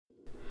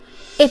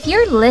If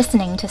you're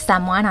listening to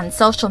someone on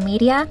social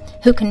media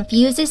who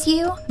confuses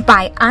you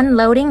by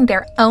unloading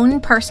their own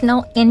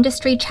personal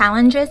industry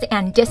challenges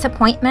and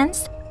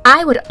disappointments,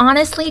 I would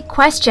honestly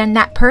question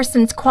that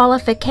person's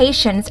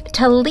qualifications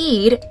to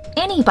lead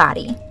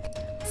anybody.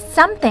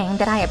 Something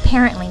that I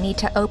apparently need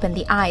to open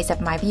the eyes of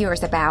my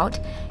viewers about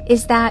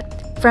is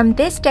that from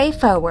this day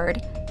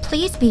forward,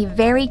 please be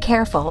very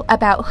careful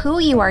about who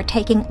you are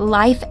taking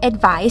life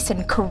advice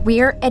and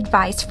career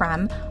advice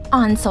from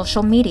on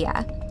social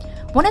media.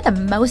 One of the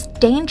most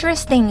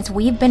dangerous things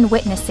we've been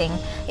witnessing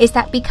is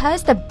that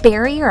because the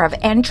barrier of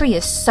entry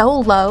is so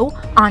low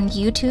on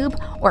YouTube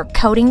or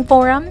coding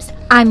forums,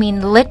 I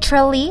mean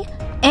literally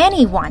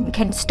anyone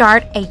can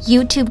start a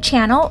YouTube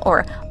channel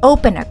or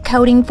open a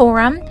coding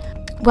forum.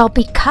 Well,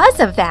 because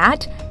of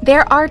that,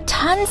 there are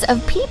tons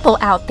of people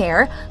out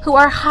there who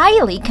are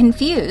highly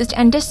confused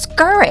and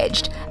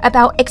discouraged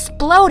about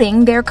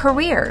exploding their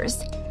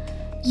careers.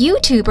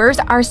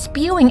 YouTubers are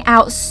spewing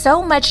out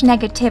so much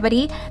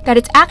negativity that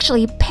it's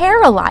actually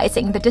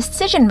paralyzing the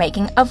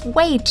decision-making of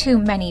way too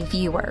many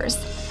viewers.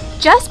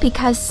 Just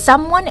because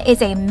someone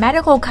is a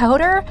medical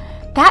coder,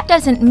 that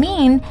doesn't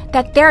mean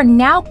that they're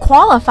now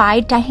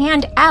qualified to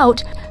hand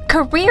out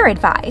career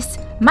advice,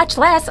 much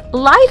less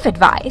life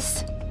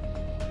advice.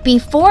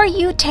 Before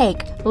you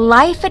take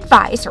life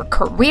advice or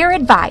career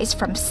advice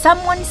from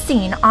someone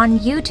seen on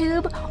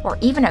YouTube or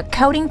even a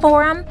coding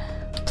forum,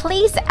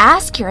 please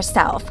ask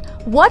yourself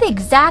what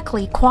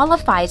exactly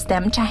qualifies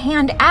them to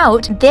hand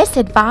out this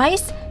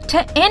advice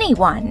to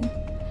anyone.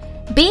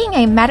 Being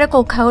a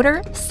medical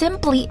coder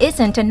simply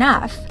isn't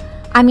enough.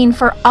 I mean,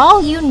 for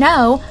all you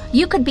know,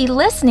 you could be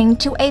listening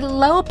to a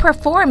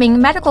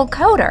low-performing medical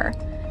coder.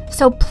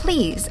 So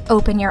please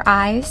open your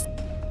eyes.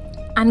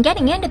 I'm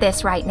getting into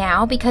this right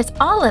now because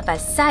all of a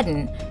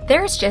sudden,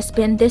 there's just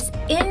been this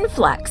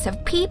influx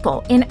of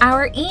people in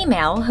our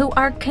email who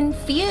are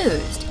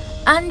confused,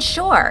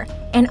 unsure,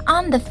 and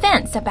on the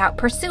fence about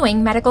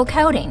pursuing medical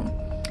coding.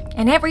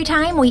 And every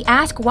time we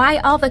ask why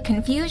all the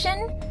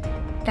confusion,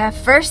 the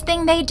first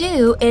thing they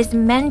do is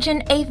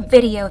mention a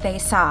video they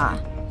saw.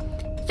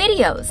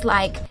 Videos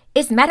like,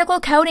 "Is medical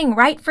coding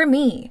right for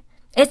me?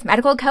 Is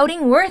medical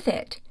coding worth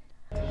it?"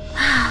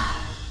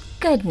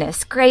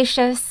 Goodness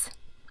gracious.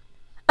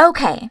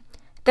 Okay,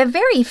 the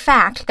very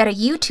fact that a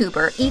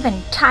YouTuber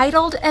even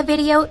titled a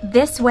video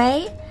this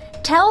way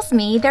tells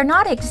me they're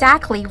not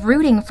exactly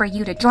rooting for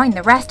you to join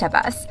the rest of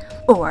us,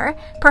 or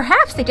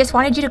perhaps they just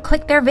wanted you to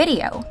click their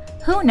video.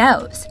 Who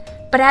knows?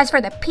 But as for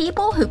the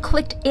people who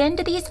clicked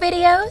into these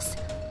videos,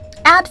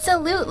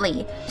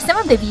 absolutely, some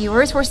of the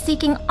viewers were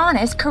seeking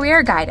honest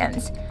career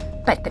guidance.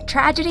 But the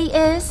tragedy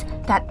is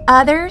that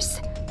others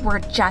were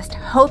just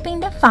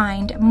hoping to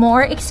find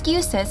more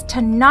excuses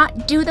to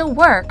not do the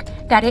work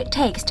that it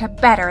takes to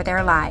better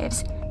their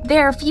lives,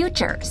 their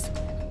futures.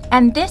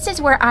 And this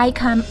is where I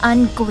come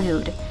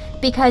unglued,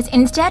 because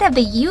instead of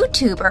the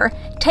YouTuber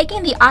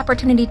taking the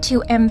opportunity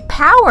to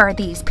empower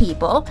these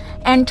people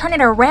and turn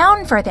it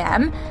around for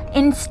them,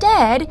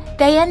 instead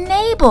they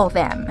enable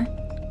them.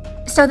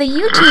 So the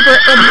YouTuber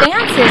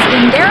advances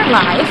in their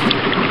life,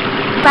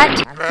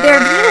 but their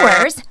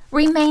viewers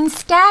remain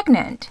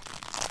stagnant.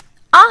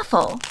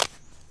 Awful.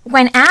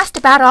 When asked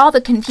about all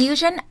the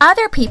confusion,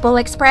 other people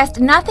expressed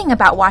nothing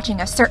about watching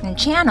a certain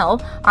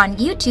channel on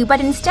YouTube, but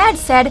instead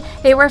said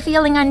they were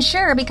feeling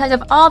unsure because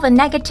of all the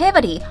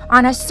negativity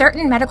on a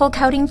certain medical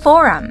coding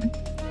forum.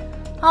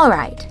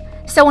 Alright,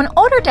 so in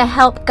order to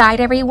help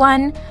guide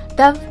everyone,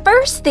 the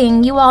first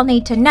thing you all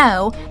need to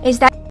know is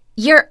that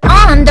you're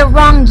on the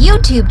wrong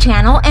YouTube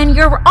channel and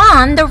you're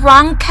on the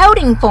wrong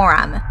coding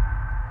forum.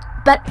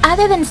 But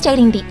other than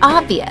stating the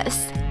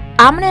obvious,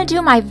 I'm going to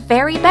do my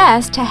very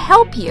best to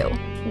help you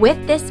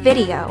with this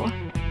video.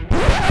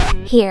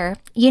 Here,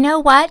 you know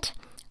what?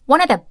 One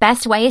of the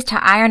best ways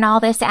to iron all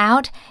this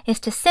out is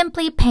to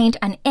simply paint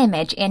an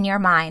image in your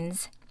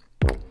minds.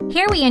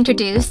 Here we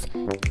introduce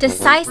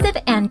Decisive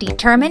and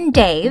Determined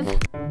Dave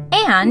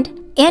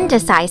and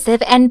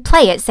Indecisive and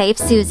Play It Safe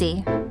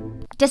Susie.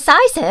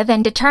 Decisive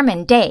and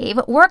Determined Dave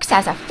works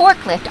as a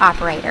forklift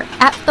operator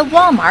at the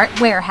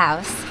Walmart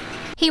warehouse.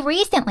 He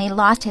recently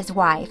lost his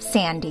wife,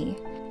 Sandy.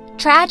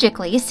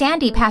 Tragically,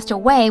 Sandy passed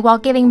away while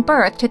giving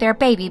birth to their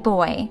baby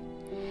boy.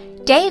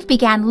 Dave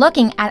began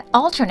looking at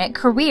alternate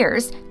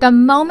careers the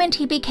moment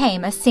he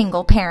became a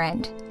single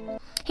parent.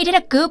 He did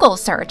a Google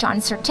search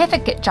on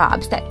certificate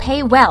jobs that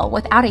pay well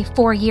without a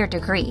 4-year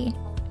degree.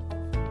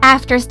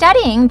 After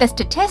studying the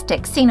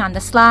statistics seen on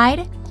the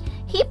slide,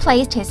 he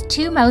placed his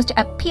 2 most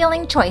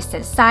appealing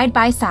choices side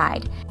by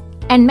side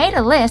and made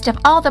a list of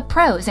all the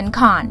pros and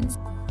cons.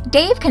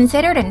 Dave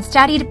considered and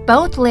studied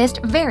both lists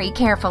very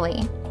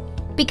carefully.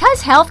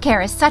 Because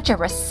healthcare is such a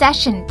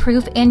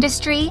recession-proof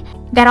industry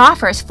that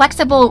offers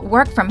flexible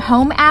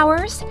work-from-home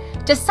hours,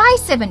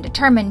 Decisive and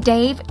Determined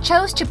Dave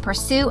chose to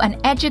pursue an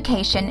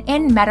education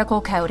in medical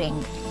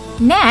coding.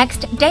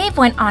 Next, Dave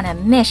went on a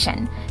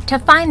mission to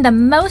find the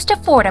most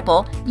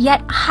affordable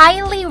yet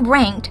highly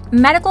ranked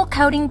medical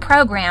coding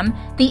program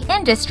the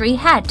industry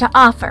had to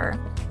offer.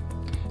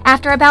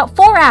 After about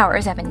 4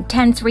 hours of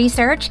intense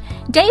research,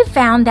 Dave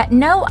found that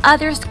no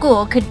other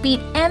school could beat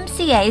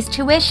MCA's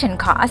tuition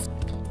cost,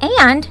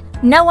 and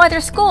no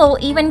other school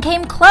even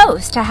came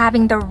close to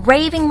having the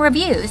raving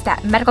reviews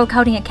that Medical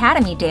Coding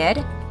Academy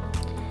did.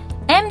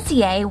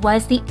 MCA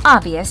was the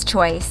obvious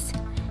choice.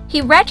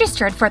 He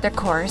registered for the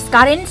course,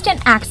 got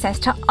instant access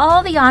to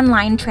all the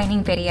online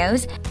training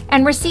videos,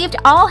 and received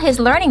all his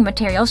learning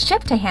materials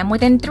shipped to him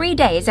within 3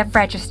 days of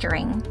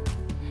registering.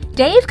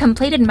 Dave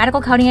completed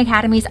Medical Coding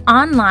Academy's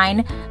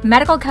online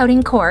medical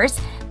coding course,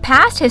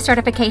 passed his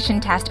certification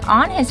test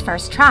on his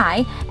first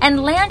try,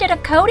 and landed a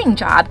coding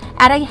job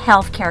at a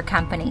healthcare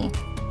company.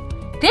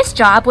 This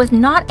job was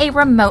not a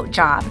remote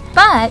job,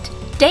 but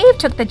Dave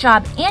took the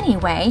job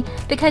anyway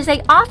because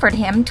they offered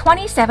him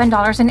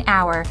 $27 an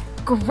hour,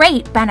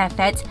 great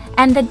benefits,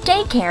 and the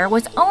daycare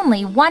was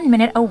only 1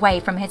 minute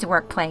away from his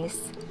workplace.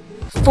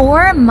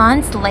 4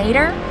 months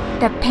later,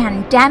 the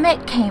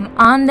pandemic came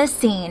on the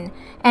scene,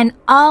 and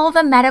all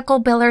the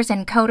medical billers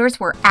and coders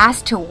were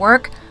asked to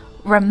work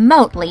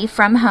remotely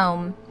from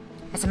home.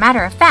 As a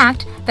matter of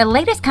fact, the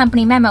latest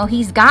company memo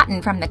he's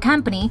gotten from the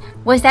company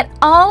was that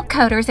all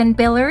coders and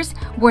billers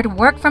would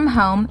work from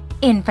home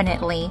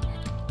infinitely,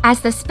 as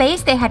the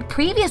space they had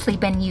previously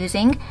been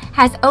using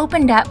has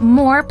opened up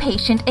more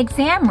patient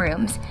exam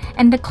rooms,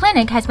 and the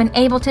clinic has been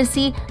able to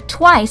see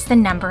twice the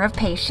number of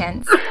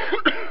patients.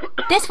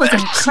 This was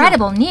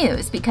incredible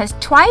news because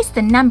twice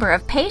the number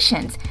of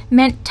patients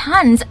meant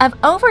tons of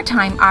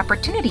overtime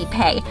opportunity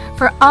pay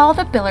for all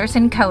the billers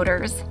and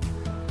coders.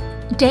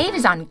 Dave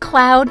is on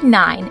cloud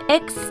 9,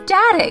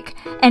 ecstatic,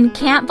 and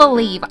can't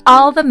believe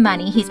all the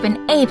money he's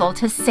been able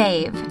to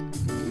save.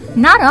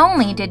 Not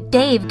only did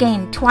Dave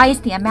gain twice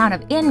the amount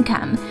of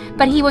income,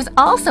 but he was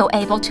also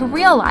able to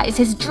realize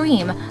his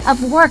dream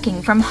of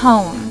working from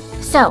home.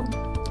 So,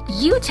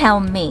 you tell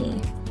me,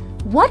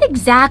 what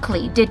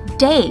exactly did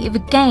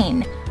Dave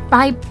gain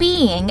by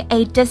being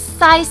a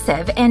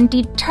decisive and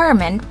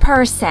determined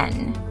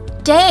person?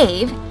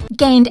 Dave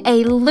gained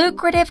a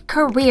lucrative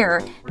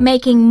career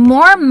making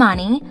more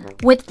money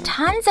with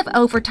tons of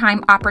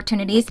overtime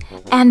opportunities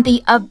and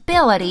the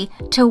ability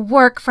to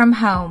work from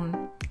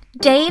home.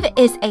 Dave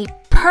is a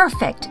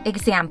perfect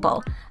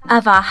example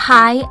of a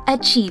high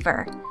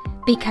achiever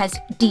because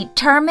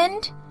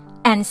determined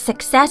and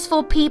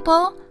successful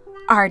people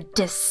are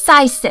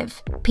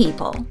decisive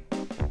people.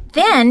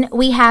 Then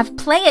we have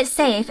play it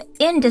safe,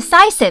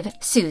 indecisive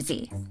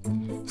Susie.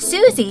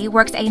 Susie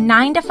works a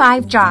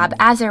 9-to-5 job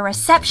as a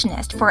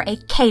receptionist for a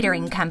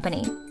catering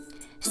company.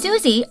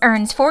 Susie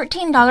earns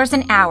 $14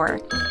 an hour.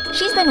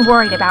 She's been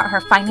worried about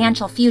her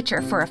financial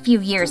future for a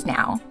few years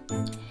now.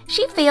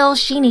 She feels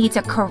she needs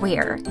a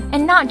career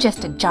and not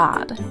just a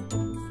job.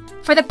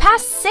 For the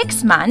past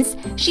 6 months,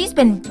 she's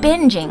been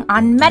binging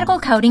on medical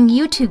coding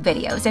YouTube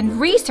videos and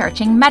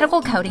researching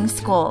medical coding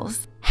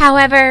schools.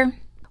 However,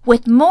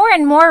 with more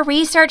and more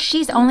research,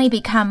 she's only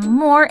become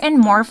more and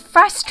more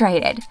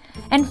frustrated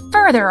and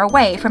further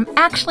away from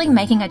actually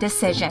making a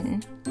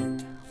decision.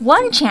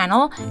 One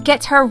channel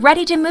gets her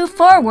ready to move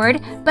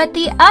forward, but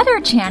the other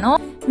channel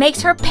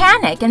makes her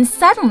panic, and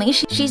suddenly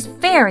she's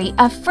very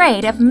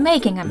afraid of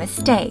making a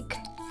mistake.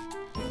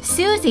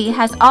 Susie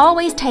has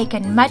always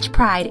taken much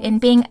pride in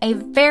being a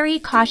very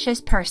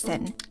cautious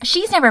person.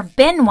 She's never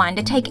been one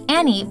to take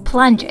any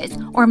plunges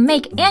or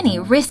make any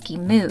risky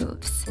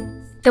moves.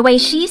 The way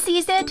she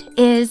sees it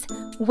is,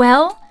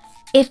 well,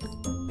 if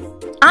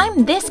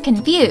I'm this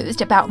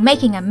confused about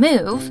making a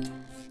move,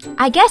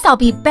 I guess I'll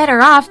be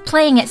better off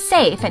playing it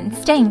safe and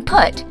staying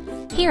put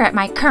here at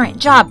my current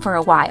job for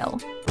a while.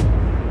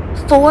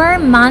 4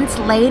 months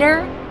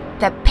later,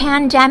 the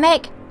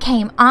pandemic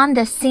came on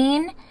the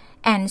scene,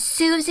 and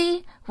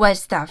Susie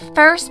was the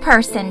first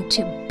person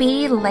to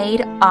be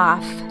laid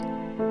off.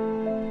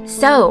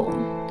 So,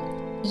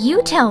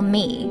 you tell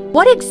me,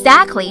 what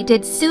exactly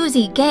did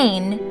Susie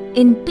gain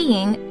in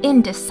being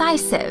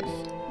indecisive?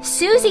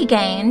 Susie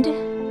gained,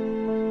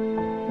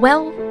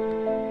 well,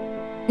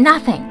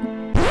 nothing.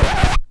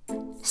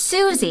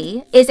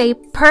 Susie is a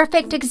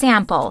perfect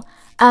example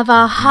of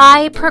a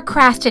high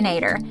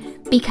procrastinator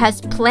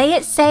because play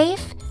it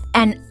safe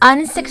and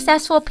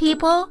unsuccessful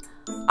people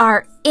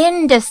are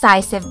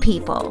indecisive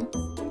people.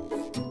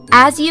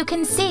 As you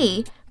can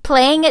see,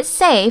 playing it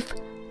safe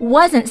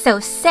wasn't so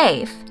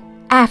safe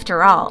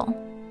after all.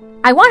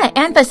 I want to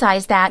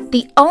emphasize that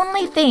the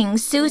only thing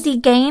Susie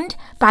gained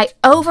by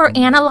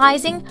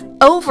overanalyzing,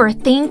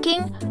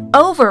 overthinking,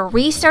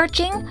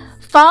 over-researching,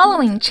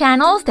 following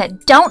channels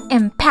that don't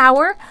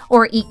empower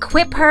or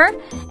equip her,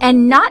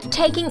 and not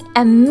taking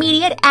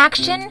immediate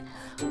action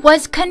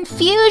was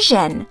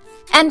confusion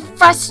and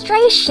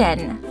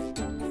frustration.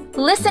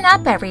 Listen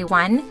up,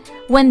 everyone.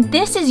 When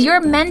this is your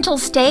mental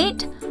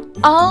state,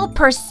 all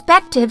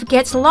perspective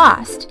gets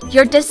lost,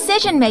 your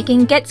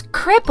decision-making gets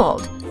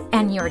crippled,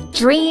 and your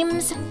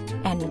dreams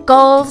and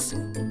goals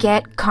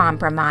get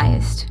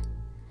compromised.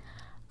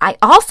 I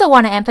also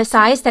want to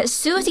emphasize that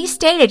Susie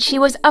stated she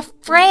was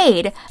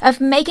afraid of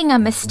making a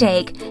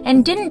mistake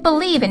and didn't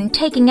believe in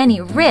taking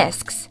any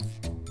risks.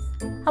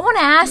 I want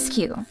to ask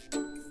you,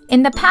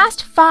 In the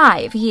past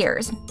 5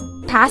 years,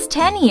 past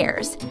 10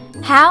 years,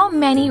 how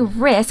many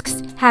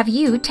risks have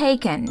you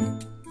taken?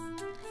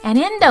 And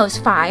in those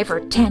 5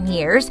 or 10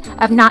 years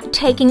of not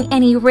taking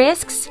any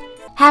risks,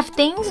 have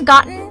things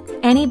gotten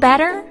any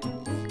better?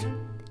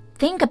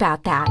 Think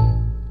about that.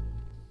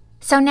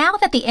 So now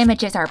that the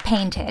images are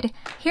painted,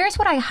 here's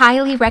what I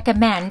highly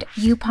recommend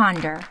you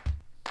ponder.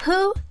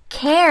 Who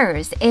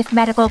cares if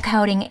medical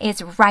coding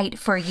is right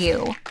for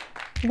you?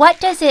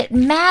 What does it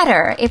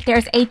matter if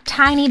there's a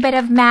tiny bit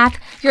of math,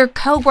 your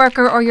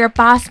coworker or your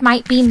boss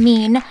might be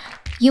mean,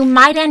 you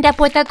might end up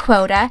with a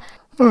quota,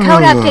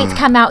 code updates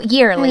come out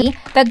yearly,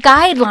 the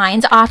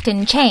guidelines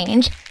often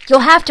change, you'll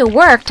have to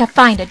work to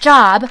find a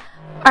job.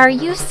 Are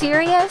you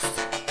serious?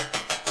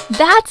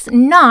 That's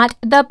not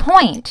the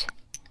point.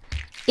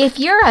 If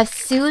you're a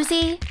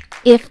Susie,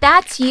 if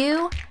that's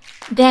you,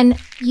 then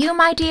you,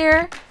 my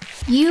dear,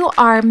 you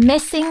are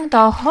missing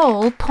the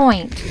whole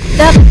point.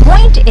 The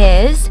point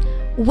is,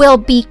 will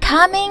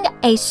becoming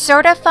a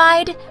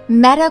certified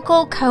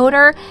medical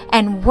coder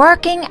and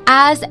working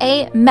as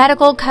a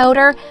medical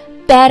coder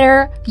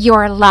better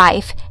your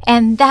life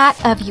and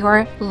that of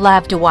your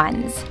loved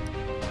ones?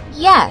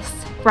 Yes,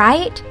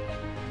 right?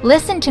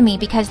 Listen to me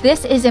because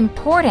this is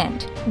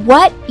important.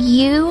 What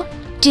you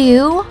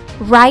do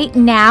right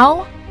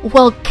now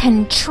will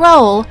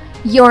control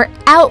your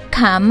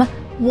outcome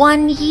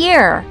 1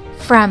 year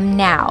from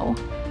now.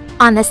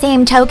 On the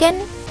same token,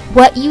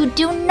 what you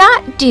do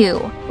not do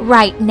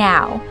right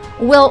now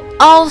will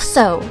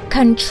also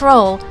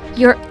control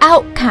your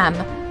outcome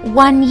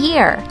 1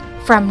 year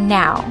from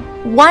now.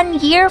 1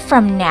 year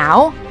from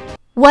now,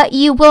 what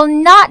you will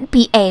not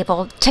be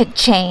able to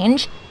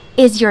change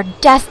is your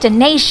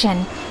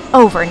destination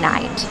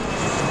overnight.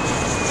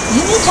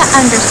 You need to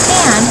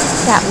understand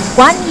that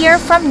 1 year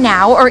from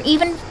now, or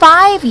even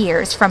 5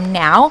 years from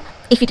now,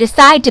 if you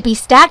decide to be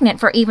stagnant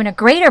for even a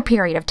greater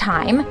period of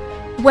time,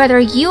 whether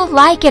you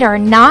like it or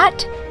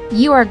not,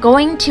 you are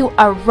going to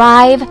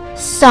arrive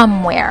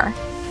somewhere.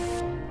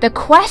 The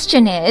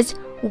question is,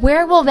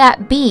 where will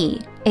that be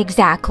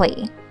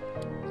exactly?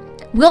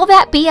 Will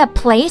that be a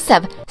place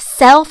of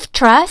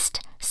self-trust,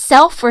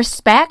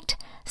 self-respect,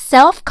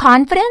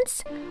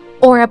 self-confidence,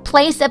 or a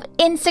place of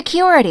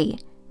insecurity,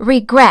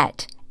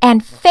 regret,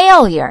 and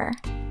failure?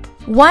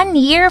 1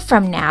 year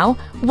from now,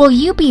 will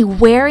you be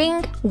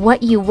wearing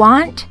what you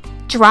want,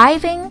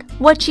 driving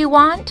what you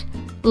want,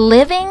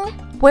 living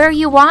where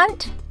you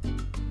want?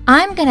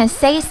 I'm going to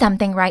say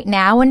something right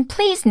now, and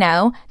please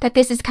know that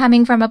this is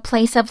coming from a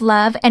place of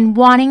love and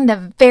wanting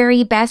the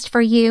very best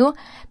for you.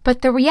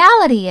 But the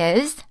reality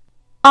is,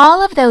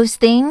 all of those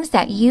things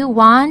that you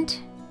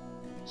want,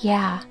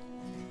 yeah,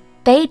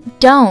 they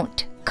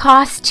don't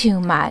cost too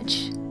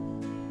much.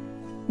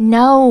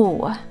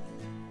 No.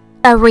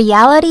 A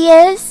reality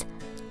is,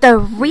 the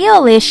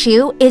real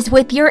issue is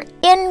with your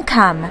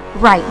income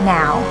right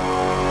now.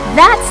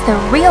 That's the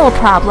real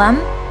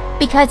problem,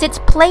 because it's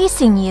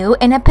placing you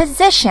in a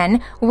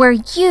position where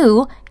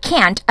you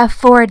can't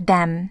afford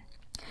them.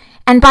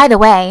 And by the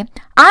way,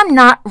 I'm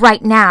not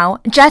right now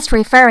just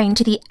referring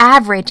to the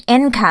average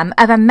income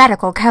of a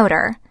medical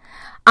coder.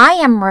 I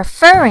am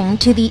referring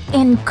to the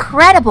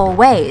incredible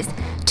ways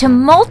to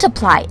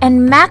multiply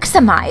and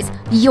maximize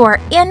your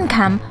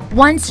income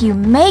once you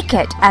make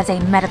it as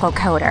a medical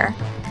coder.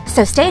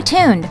 So stay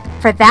tuned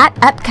for that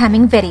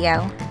upcoming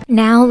video.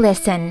 Now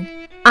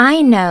listen,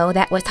 I know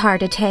that was hard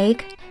to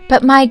take,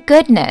 but my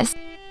goodness,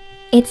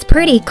 it's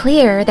pretty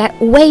clear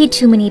that way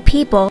too many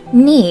people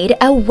need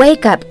a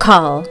wake-up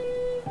call.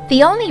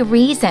 The only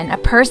reason a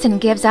person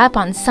gives up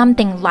on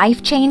something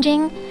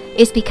life-changing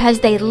is because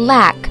they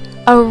lack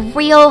a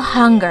real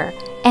hunger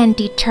and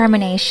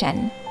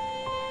determination.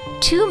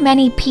 Too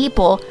many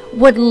people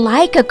would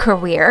like a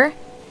career,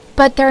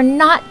 but they're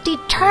not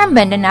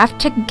determined enough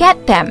to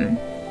get them.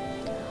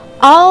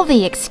 All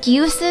the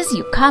excuses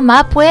you come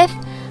up with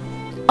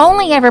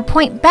only ever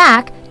point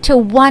back to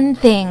one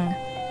thing: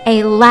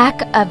 a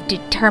lack of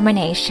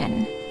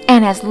determination.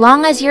 And as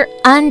long as you're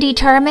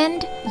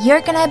undetermined,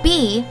 you're gonna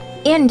be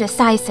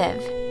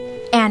indecisive.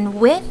 And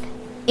with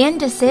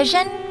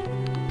indecision,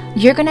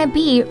 you're gonna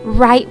be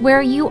right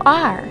where you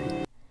are.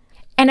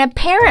 And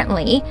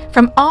apparently,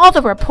 from all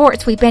the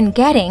reports we've been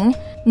getting,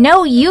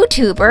 no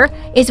YouTuber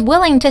is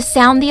willing to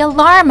sound the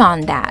alarm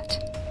on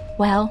that.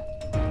 Well,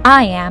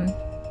 I am.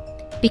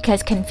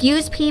 Because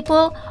confused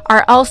people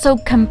are also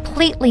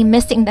completely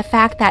missing the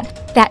fact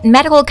that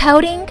medical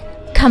coding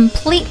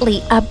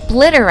completely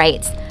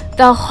obliterates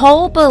the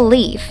whole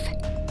belief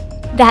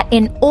that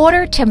in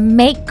order to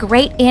make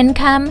great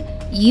income,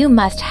 you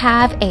must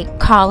have a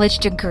college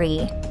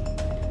degree.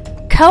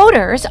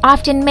 Coders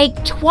often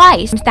make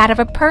twice that of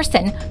a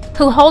person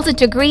who holds a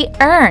degree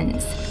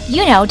earns,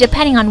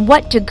 depending on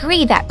what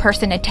degree that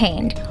person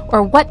attained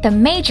or what the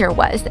major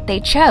was that they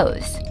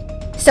chose.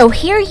 So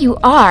here you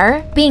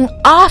are being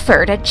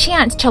offered a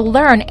chance to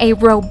learn a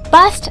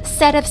robust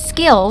set of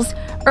skills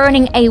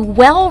earning a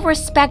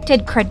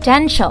well-respected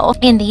credential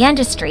in the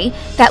industry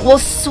that will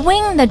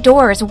swing the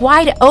doors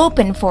wide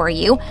open for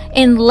you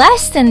in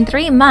less than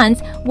 3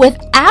 months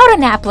without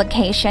an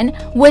application,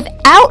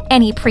 without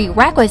any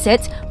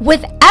prerequisites,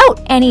 without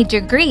any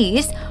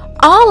degrees.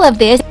 All of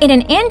this in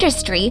an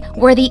industry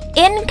where the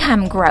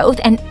income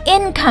growth and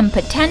income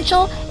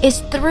potential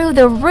is through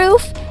the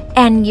roof,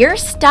 and you're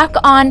stuck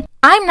on,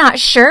 I'm not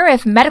sure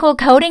if medical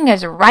coding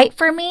is right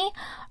for me.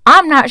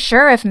 I'm not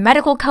sure if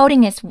medical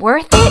coding is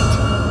worth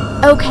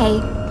it. Okay,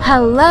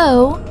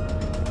 hello?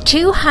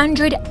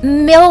 200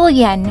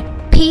 million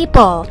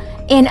people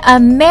in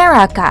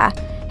America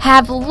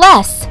have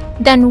less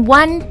than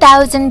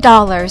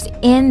 $1,000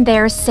 in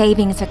their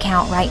savings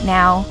account right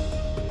now.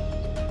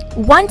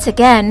 Once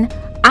again,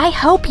 I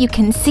hope you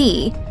can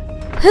see,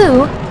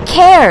 who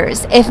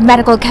cares if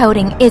medical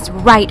coding is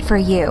right for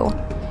you?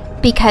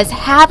 Because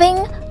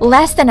having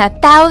less than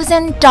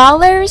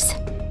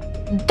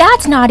 $1,000,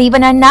 that's not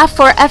even enough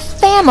for a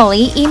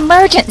family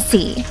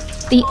emergency.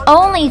 The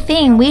only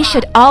thing we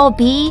should all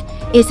be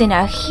is in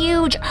a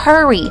huge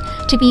hurry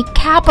to be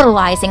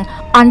capitalizing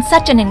on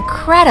such an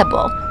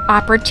incredible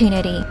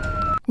opportunity.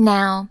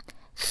 Now,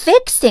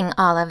 fixing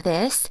all of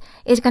this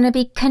is going to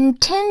be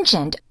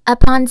contingent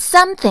upon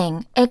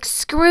something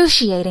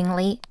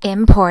excruciatingly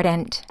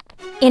important.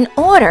 In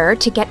order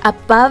to get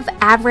above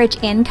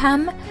average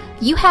income,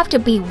 you have to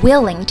be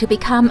willing to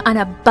become an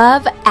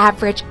above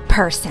average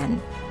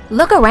person.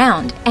 Look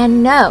around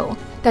and know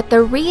that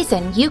the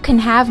reason you can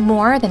have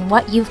more than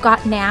what you've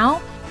got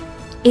now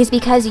is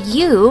because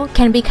you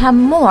can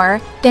become more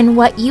than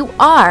what you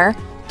are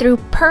through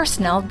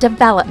personal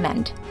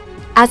development.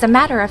 As a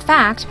matter of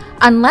fact,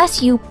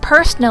 unless you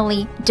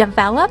personally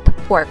develop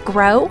or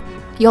grow,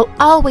 you'll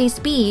always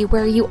be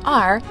where you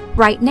are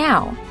right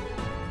now.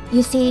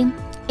 You see,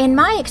 in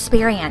my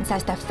experience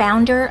as the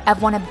founder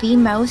of one of the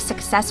most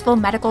successful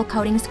medical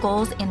coding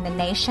schools in the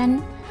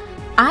nation,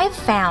 I've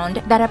found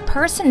that a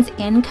person's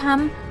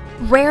income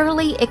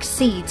rarely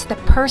exceeds the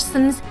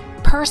person's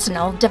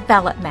personal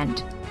development.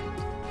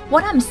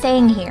 What I'm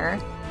saying here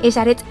is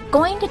that it's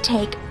going to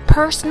take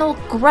personal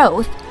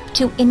growth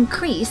to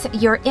increase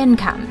your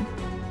income.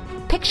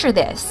 Picture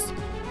this.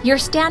 You're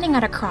standing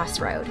at a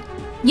crossroad.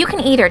 You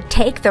can either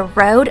take the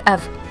road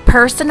of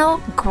personal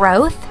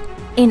growth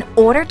in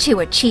order to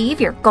achieve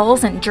your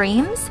goals and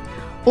dreams,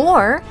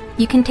 or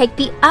you can take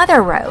the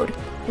other road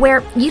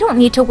where you don't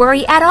need to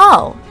worry at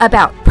all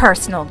about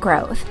personal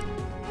growth.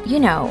 You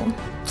know,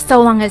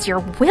 so long as you're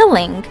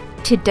willing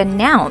to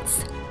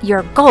denounce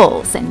your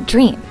goals and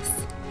dreams.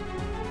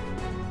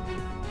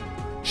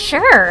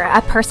 Sure,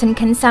 a person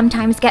can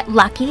sometimes get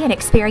lucky and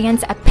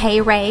experience a pay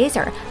raise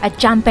or a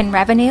jump in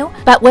revenue,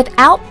 but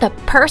without the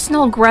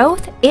personal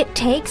growth it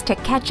takes to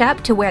catch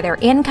up to where their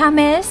income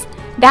is,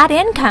 that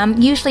income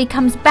usually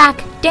comes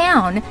back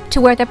down to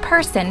where the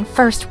person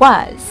first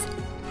was.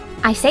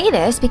 I say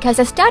this because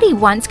a study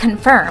once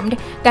confirmed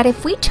that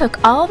if we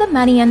took all the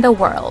money in the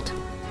world,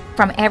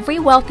 from every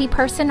wealthy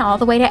person all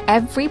the way to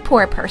every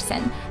poor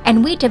person,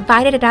 and we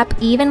divided it up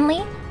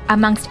evenly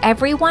amongst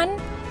everyone,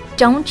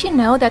 don't you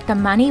know that the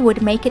money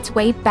would make its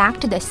way back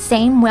to the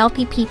same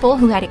wealthy people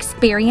who had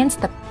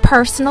experienced the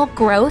personal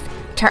growth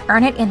to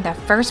earn it in the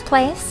first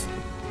place?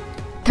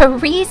 The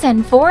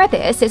reason for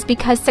this is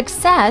because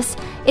success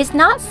is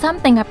not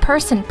something a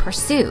person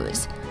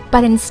pursues,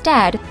 but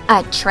instead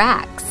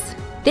attracts.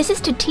 This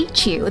is to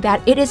teach you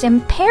that it is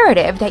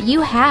imperative that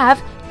you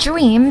have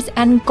dreams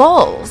and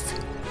goals.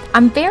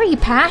 I'm very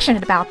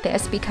passionate about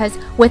this because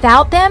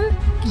without them,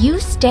 you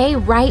stay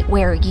right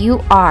where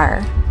you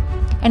are.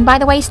 And by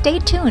the way, stay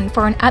tuned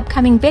for an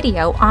upcoming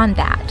video on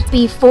that.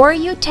 Before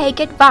you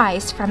take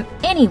advice from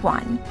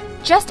anyone,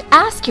 just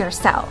ask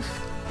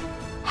yourself,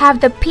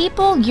 have the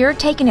people you're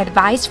taking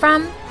advice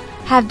from,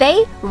 have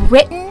they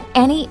written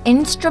any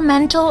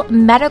instrumental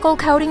medical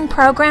coding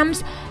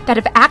programs that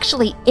have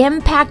actually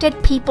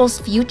impacted people's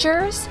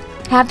futures?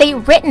 Have they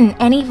written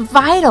any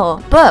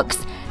vital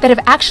books that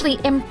have actually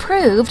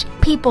improved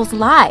people's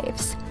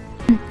lives?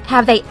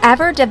 Have they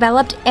ever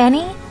developed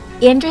any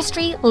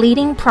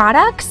industry-leading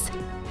products?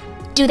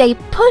 Do they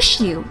push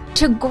you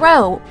to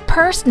grow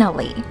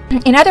personally?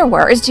 In other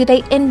words, do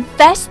they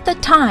invest the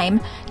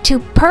time to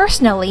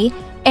personally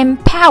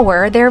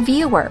empower their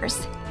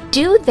viewers?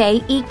 Do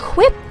they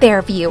equip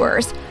their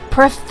viewers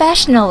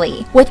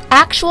professionally with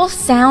actual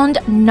sound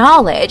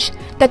knowledge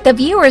that the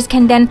viewers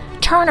can then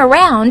turn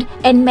around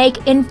and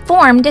make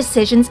informed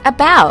decisions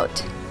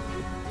about?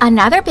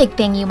 Another big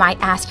thing you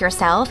might ask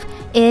yourself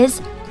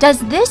is, does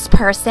this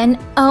person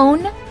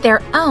own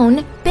their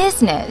own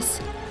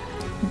business?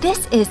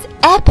 This is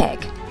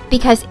epic,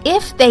 because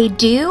if they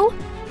do,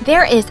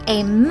 there is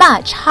a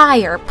much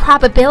higher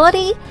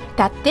probability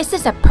that this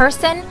is a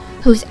person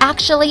who's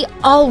actually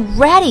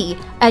already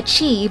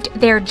achieved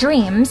their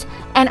dreams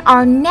and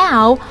are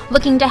now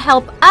looking to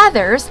help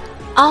others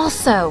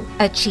also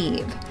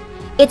achieve.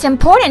 It's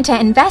important to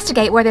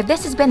investigate whether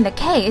this has been the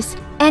case,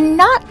 and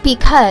not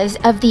because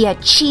of the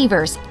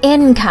achiever's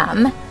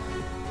income,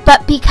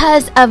 but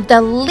because of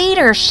the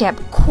leadership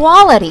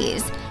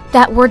qualities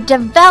that were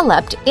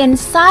developed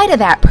inside of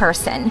that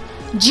person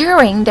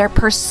during their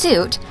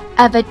pursuit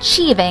of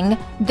achieving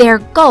their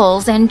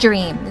goals and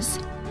dreams.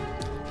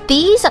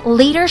 These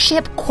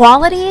leadership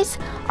qualities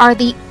are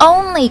the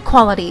only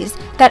qualities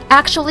that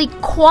actually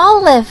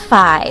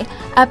qualify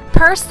a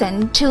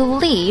person to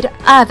lead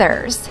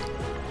others.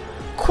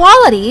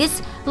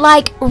 Qualities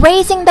like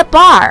raising the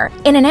bar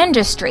in an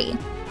industry.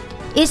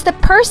 Is the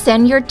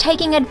person you're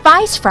taking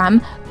advice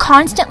from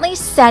constantly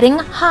setting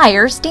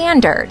higher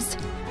standards?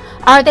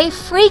 Are they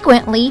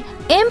frequently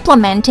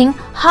implementing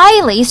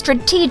highly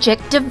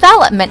strategic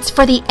developments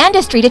for the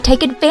industry to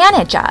take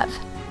advantage of?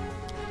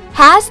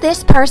 Has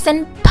this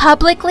person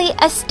publicly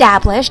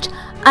established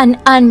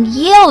an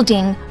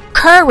unyielding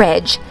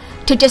courage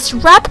to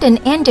disrupt an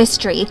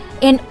industry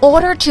in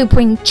order to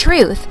bring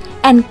truth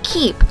and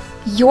keep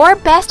your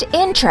best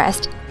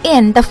interest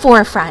in the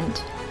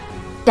forefront?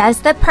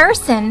 Does the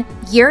person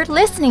you're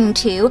listening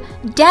to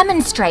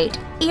demonstrate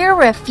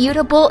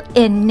irrefutable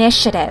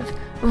initiative,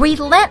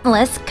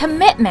 relentless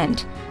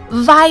commitment,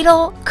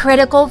 vital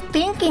critical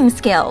thinking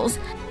skills?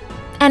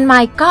 And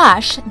my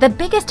gosh, the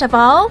biggest of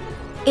all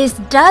is,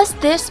 does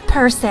this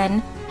person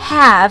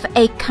have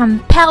a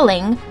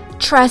compelling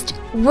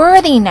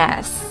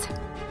trustworthiness?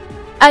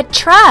 A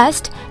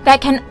trust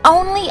that can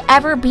only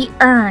ever be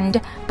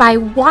earned by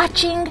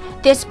watching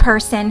this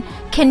person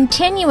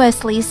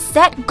continuously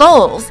set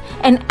goals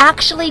and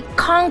actually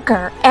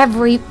conquer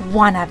every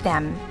one of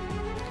them.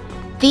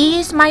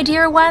 These, my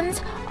dear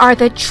ones, are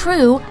the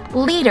true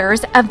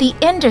leaders of the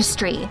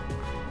industry.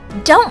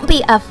 Don't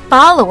be a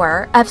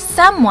follower of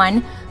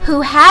someone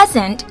who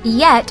hasn't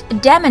yet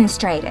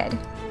demonstrated,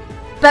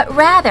 but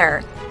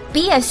rather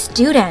be a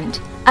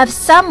student of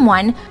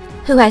someone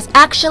who has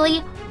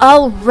actually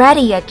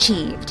already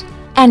achieved,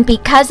 and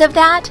because of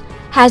that,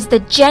 has the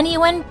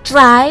genuine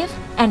drive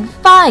and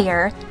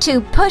fire to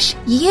push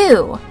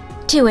you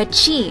to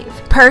achieve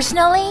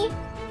personally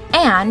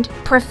and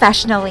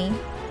professionally.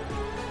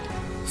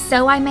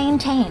 So I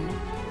maintain,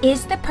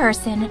 is the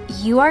person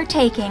you are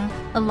taking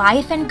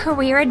life and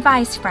career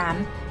advice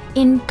from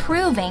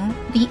improving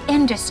the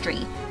industry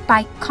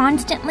by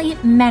constantly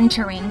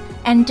mentoring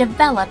and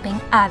developing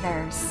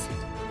others?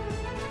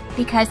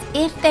 Because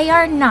if they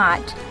are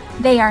not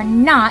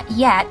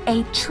yet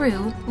a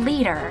true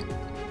leader.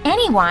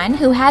 Anyone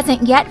who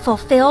hasn't yet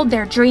fulfilled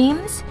their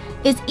dreams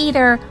is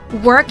either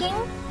working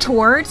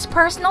towards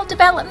personal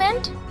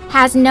development,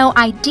 has no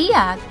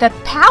idea the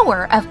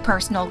power of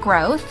personal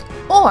growth,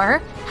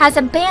 or has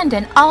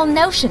abandoned all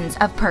notions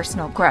of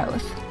personal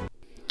growth.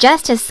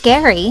 Just as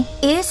scary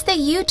is the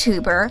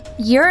YouTuber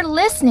you're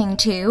listening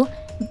to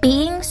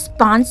being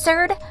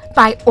sponsored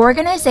by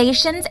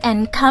organizations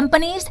and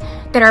companies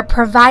that are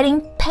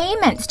providing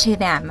payments to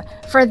them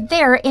for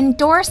their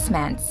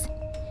endorsements.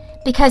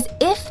 Because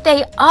if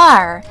they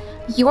are,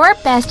 your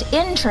best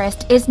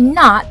interest is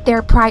not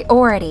their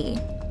priority.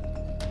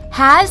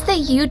 Has the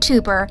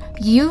YouTuber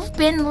you've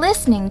been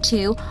listening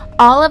to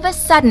all of a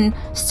sudden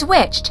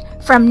switched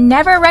from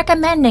never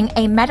recommending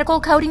a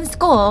medical coding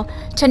school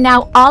to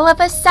now all of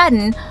a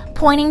sudden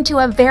pointing to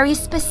a very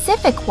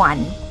specific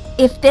one?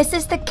 If this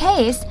is the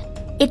case,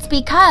 it's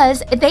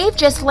because they've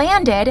just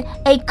landed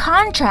a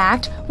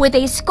contract with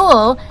a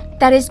school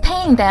that is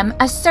paying them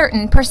a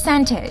certain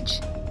percentage.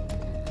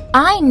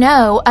 I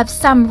know of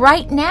some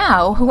right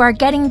now who are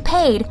getting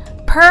paid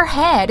per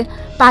head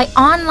by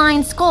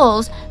online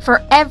schools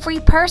for every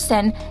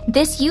person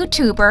this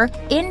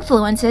YouTuber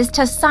influences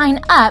to sign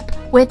up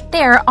with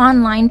their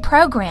online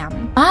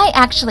program. I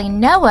actually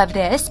know of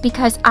this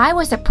because I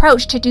was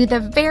approached to do the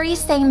very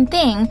same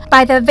thing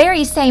by the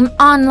very same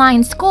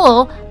online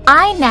school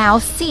I now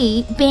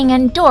see being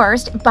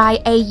endorsed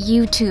by a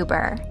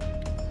YouTuber.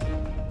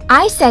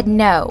 I said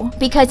no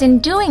because in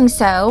doing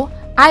so,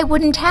 I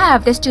wouldn't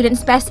have the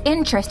student's best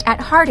interest at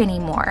heart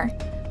anymore.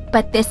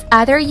 But this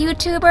other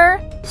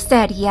YouTuber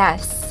said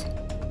yes.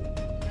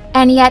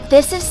 And yet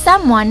this is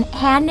someone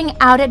handing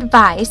out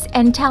advice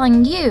and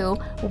telling you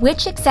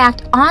which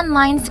exact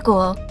online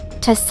school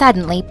to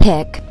suddenly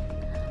pick.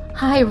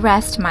 I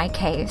rest my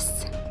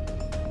case.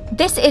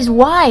 This is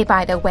why,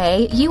 by the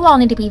way, you all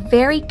need to be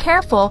very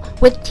careful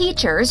with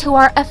teachers who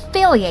are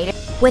affiliated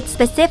with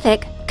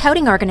specific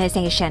coding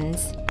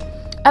organizations.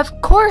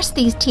 Of course,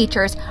 these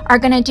teachers are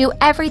going to do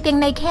everything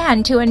they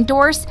can to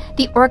endorse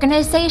the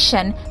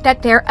organization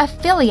that they're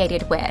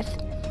affiliated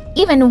with,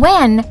 even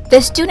when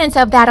the students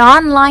of that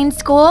online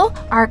school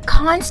are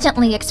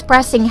constantly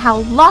expressing how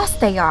lost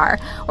they are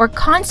or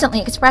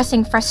constantly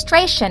expressing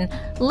frustration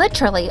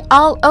literally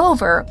all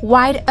over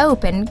wide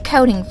open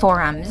coding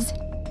forums.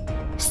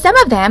 Some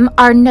of them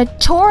are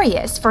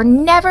notorious for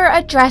never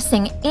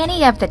addressing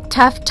any of the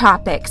tough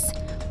topics.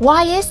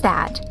 Why is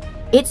that?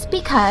 It's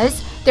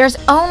because there's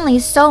only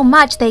so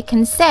much they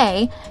can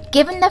say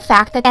given the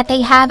fact that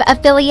they have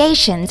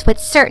affiliations with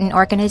certain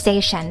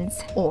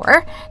organizations,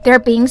 or they're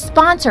being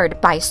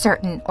sponsored by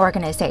certain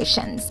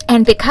organizations.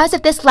 And because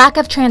of this lack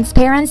of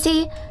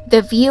transparency,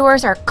 the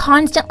viewers are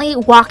constantly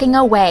walking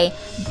away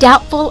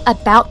doubtful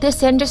about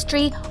this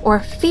industry or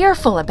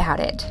fearful about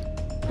it.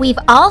 We've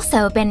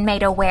also been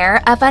made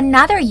aware of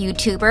another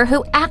YouTuber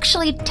who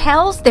actually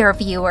tells their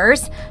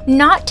viewers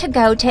not to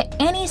go to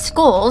any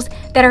schools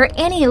that are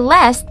any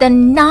less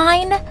than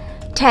 9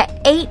 to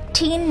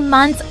 18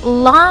 months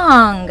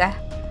long.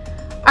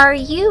 Are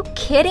you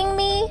kidding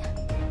me?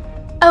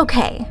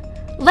 Okay,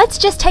 let's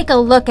just take a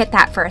look at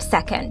that for a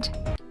second.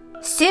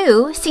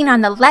 Sue, seen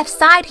on the left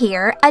side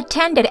here,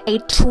 attended a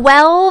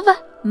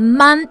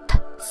 12-month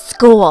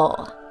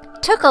school.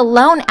 Took a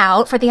loan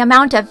out for the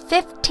amount of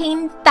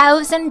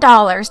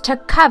 $15,000 to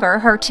cover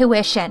her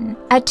tuition.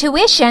 A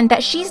tuition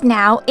that she's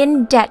now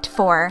in debt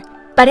for.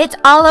 But it's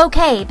all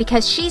okay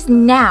because she's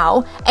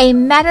now a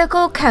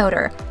medical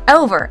coder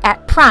over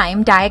at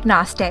Prime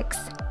Diagnostics.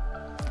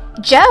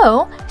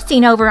 Joe,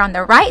 seen over on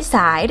the right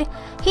side,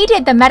 he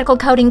did the medical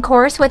coding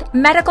course with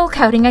Medical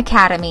Coding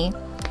Academy.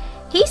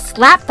 He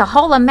slapped the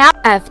whole amount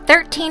of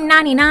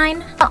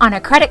 $13.99 on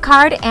a credit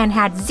card and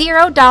had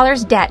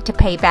 $0 debt to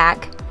pay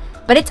back.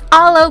 But it's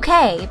all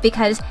okay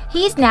because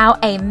he's now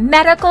a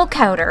medical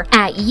coder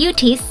at UT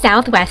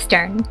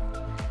Southwestern.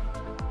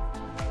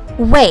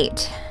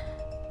 Wait,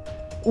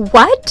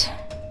 what?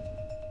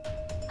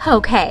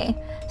 Okay,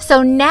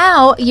 so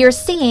now you're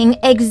seeing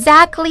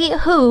exactly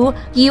who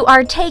you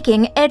are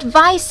taking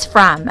advice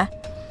from.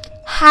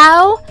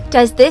 How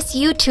does this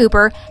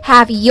YouTuber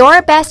have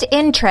your best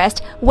interest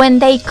when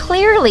they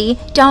clearly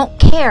don't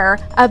care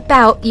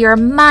about your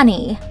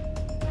money?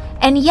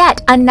 And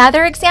yet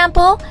another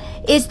example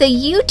is the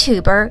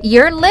YouTuber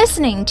you're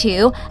listening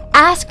to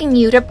asking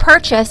you to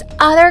purchase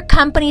other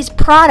companies'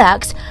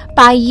 products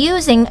by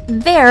using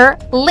their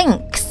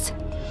links.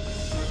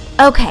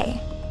 Okay,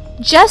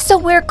 just so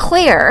we're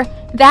clear,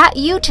 that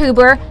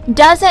YouTuber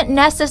doesn't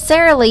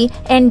necessarily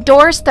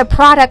endorse the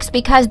products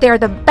because they're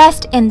the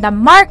best in the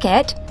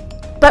market,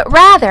 but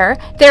rather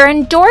they're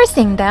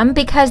endorsing them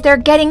because they're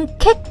getting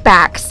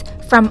kickbacks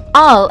from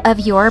all of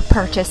your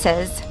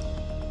purchases.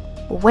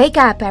 Wake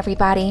up,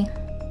 everybody.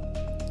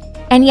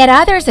 And yet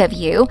others of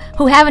you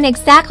who haven't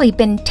exactly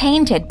been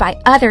tainted by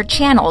other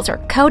channels or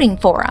coding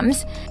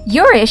forums,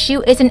 your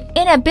issue is an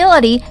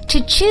inability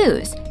to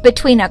choose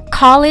between a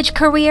college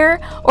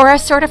career or a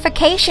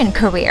certification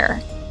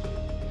career.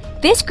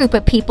 This group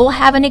of people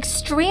have an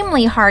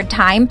extremely hard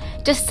time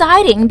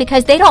deciding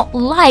because they don't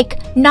like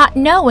not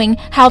knowing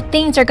how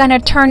things are going to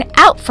turn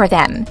out for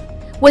them,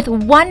 with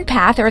one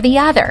path or the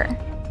other.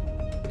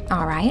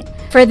 Alright,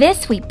 for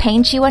this we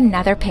paint you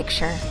another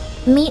picture.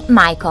 Meet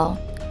Michael.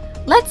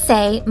 Let's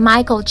say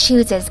Michael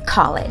chooses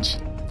college.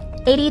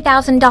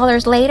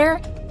 $80,000 later,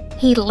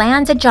 he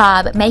lands a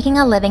job making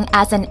a living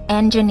as an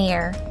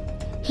engineer.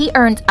 He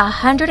earns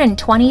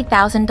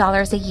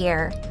 $120,000 a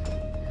year.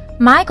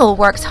 Michael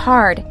works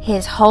hard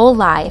his whole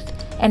life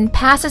and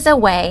passes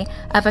away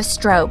of a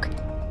stroke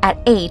at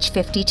age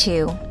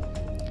 52.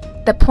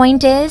 The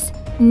point is,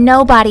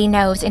 nobody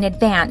knows in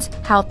advance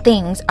how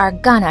things are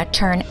gonna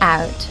turn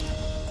out.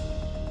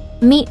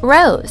 Meet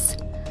Rose.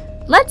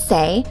 Let's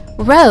say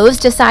Rose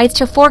decides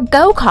to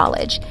forego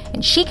college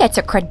and she gets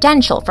a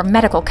credential for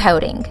medical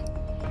coding.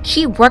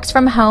 She works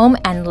from home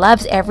and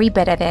loves every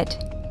bit of it.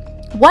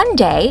 One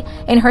day,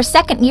 in her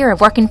second year of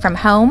working from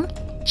home,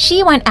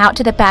 she went out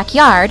to the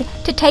backyard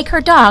to take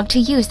her dog to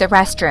use the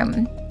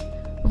restroom.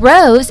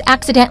 Rose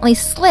accidentally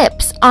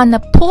slips on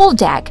the pool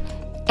deck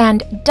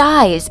and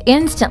dies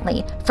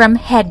instantly from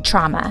head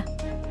trauma.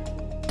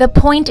 The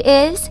point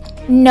is,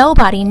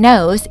 nobody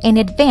knows in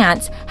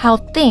advance how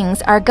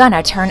things are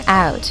gonna turn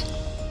out.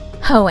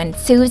 Oh, and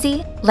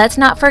Susie, let's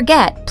not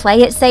forget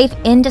Play It Safe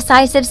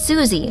Indecisive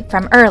Susie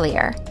from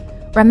earlier.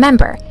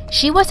 Remember,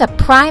 she was a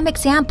prime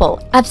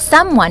example of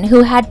someone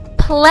who had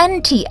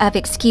plenty of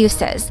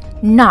excuses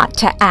not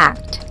to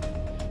act.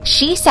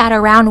 She sat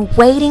around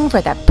waiting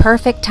for the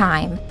perfect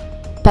time.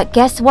 But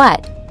guess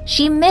what?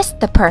 She missed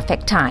the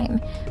perfect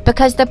time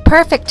because the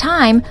perfect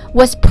time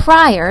was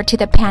prior to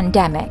the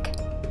pandemic.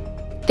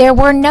 There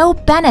were no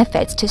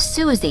benefits to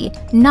Susie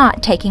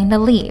not taking the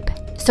leap.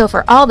 So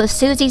for all the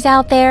Susies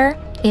out there,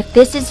 if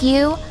this is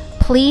you,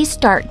 please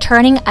start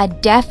turning a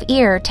deaf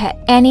ear to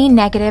any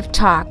negative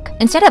talk.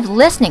 Instead of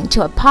listening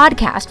to a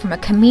podcast from a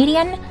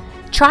comedian,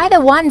 try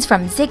the ones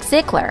from Zig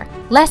Ziglar,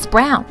 Les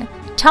Brown,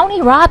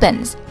 Tony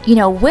Robbins. You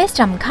know,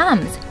 wisdom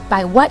comes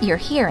by what you're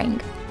hearing.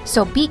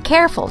 So be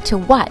careful to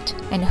what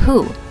and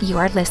who you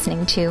are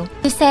listening to.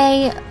 You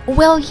say,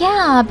 well,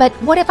 yeah, but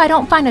what if I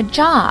don't find a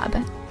job?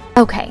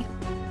 Okay,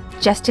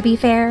 just to be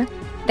fair,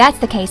 that's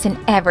the case in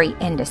every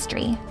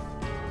industry.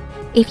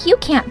 If you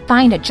can't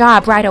find a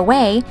job right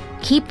away,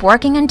 keep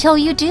working until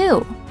you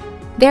do.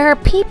 There are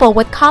people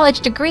with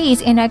college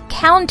degrees in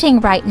accounting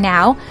right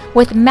now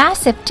with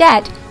massive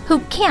debt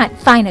who can't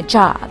find a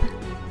job.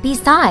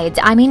 Besides,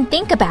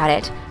 think about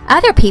it.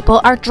 Other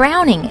people are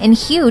drowning in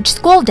huge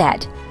school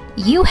debt.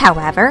 You,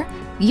 however,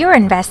 your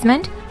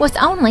investment was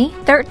only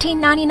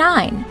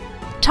 $13.99.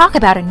 Talk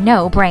about a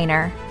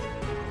no-brainer.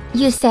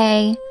 You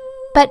say,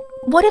 but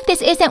what if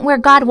this isn't where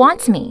God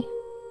wants me?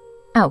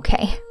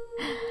 Okay,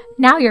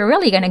 now you're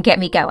really going to get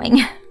me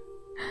going.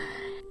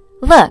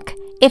 Look,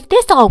 if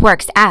this all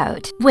works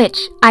out, which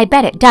I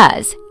bet it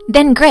does,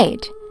 then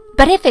great.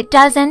 But if it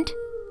doesn't,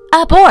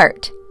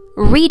 abort,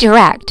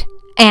 redirect,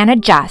 and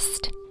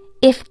adjust.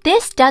 If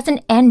this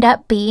doesn't end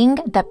up being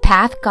the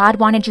path God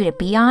wanted you to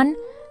be on,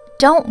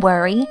 don't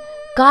worry,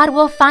 God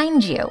will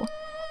find you.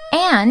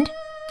 And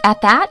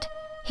at that,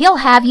 He'll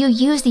have you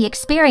use the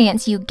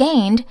experience you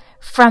gained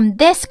from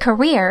this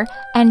career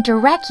and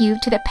direct you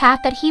to the path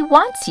that He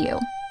wants you.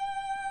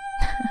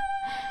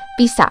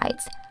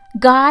 Besides,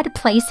 God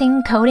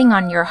placing coding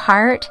on your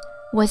heart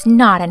was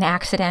not an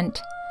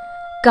accident.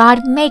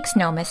 God makes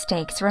no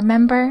mistakes,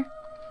 remember?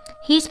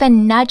 He's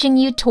been nudging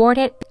you toward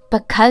it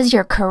because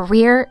your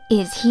career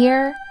is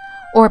here,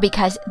 or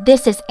because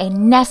this is a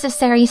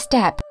necessary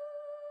step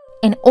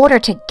in order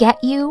to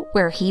get you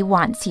where He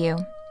wants you.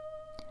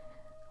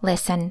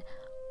 Listen,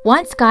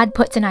 once God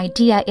puts an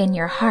idea in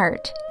your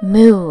heart,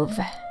 move.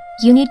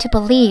 You need to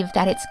believe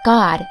that it's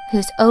God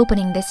who's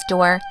opening this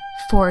door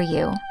for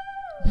you,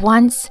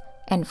 once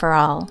and for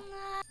all.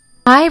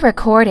 I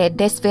recorded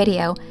this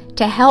video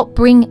to help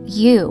bring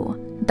you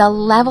the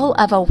level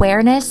of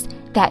awareness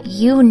that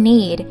you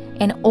need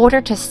in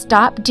order to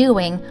stop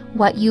doing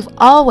what you've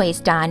always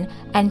done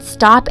and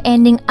stop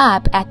ending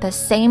up at the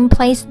same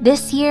place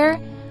this year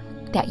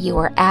that you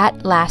were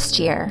at last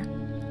year.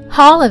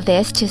 All of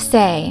this to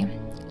say,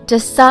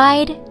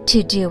 decide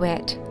to do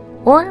it,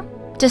 or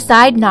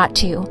decide not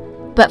to,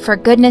 but for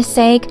goodness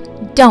sake,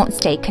 don't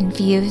stay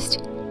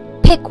confused.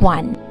 Pick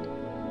one.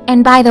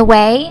 And by the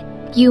way,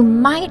 you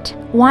might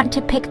want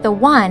to pick the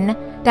one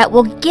that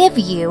will give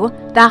you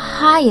the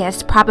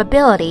highest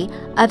probability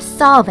of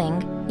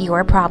solving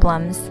your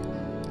problems.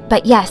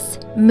 But yes,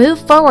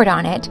 move forward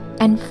on it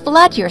and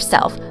flood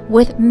yourself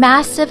with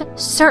massive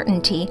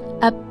certainty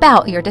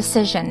about your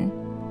decision.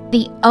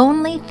 The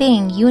only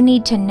thing you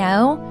need to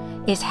know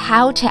is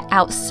how to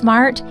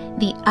outsmart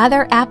the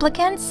other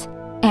applicants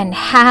and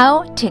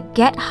how to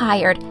get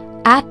hired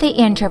at the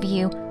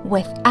interview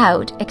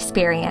without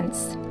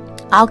experience.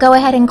 I'll go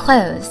ahead and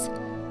close,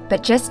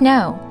 but just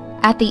know,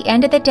 at the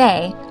end of the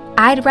day,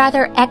 I'd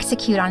rather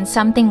execute on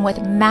something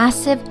with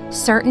massive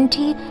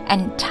certainty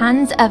and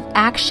tons of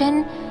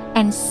action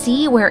and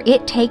see where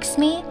it takes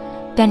me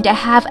than to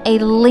have a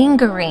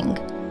lingering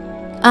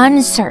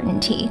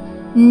uncertainty,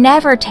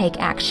 never take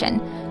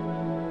action,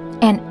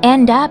 and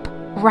end up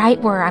right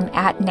where I'm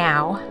at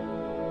now.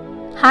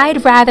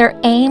 I'd rather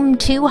aim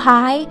too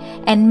high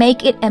and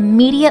make it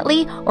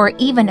immediately or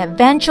even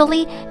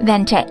eventually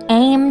than to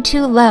aim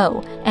too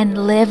low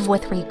and live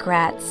with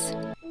regrets.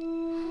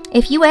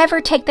 If you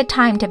ever take the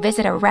time to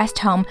visit a rest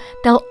home,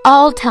 they'll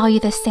all tell you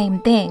the same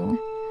thing.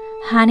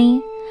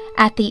 Honey,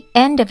 at the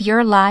end of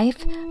your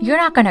life, you're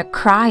not going to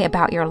cry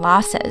about your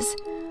losses.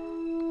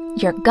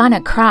 You're going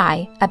to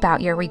cry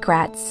about your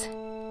regrets.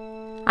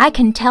 I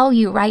can tell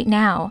you right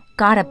now,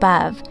 God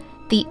above,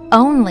 the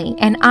only,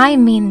 and I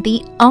mean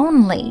the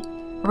only,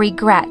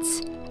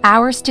 regrets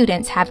our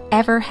students have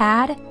ever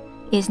had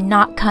is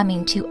not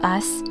coming to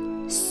us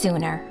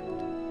sooner.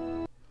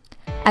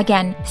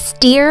 Again,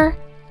 steer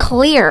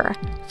clear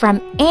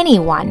from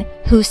anyone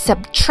who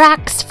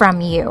subtracts from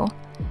you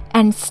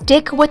and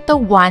stick with the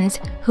ones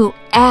who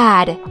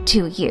add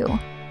to you.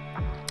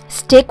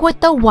 Stick with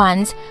the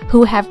ones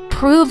who have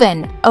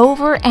proven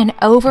over and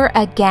over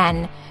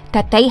again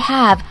that they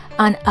have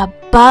an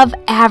above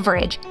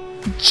average,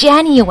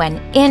 genuine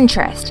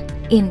interest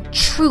in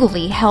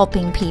truly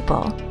helping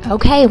people.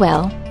 Okay,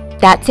 well,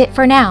 that's it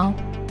for now.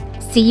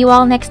 See you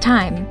all next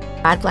time.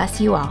 God bless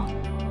you all.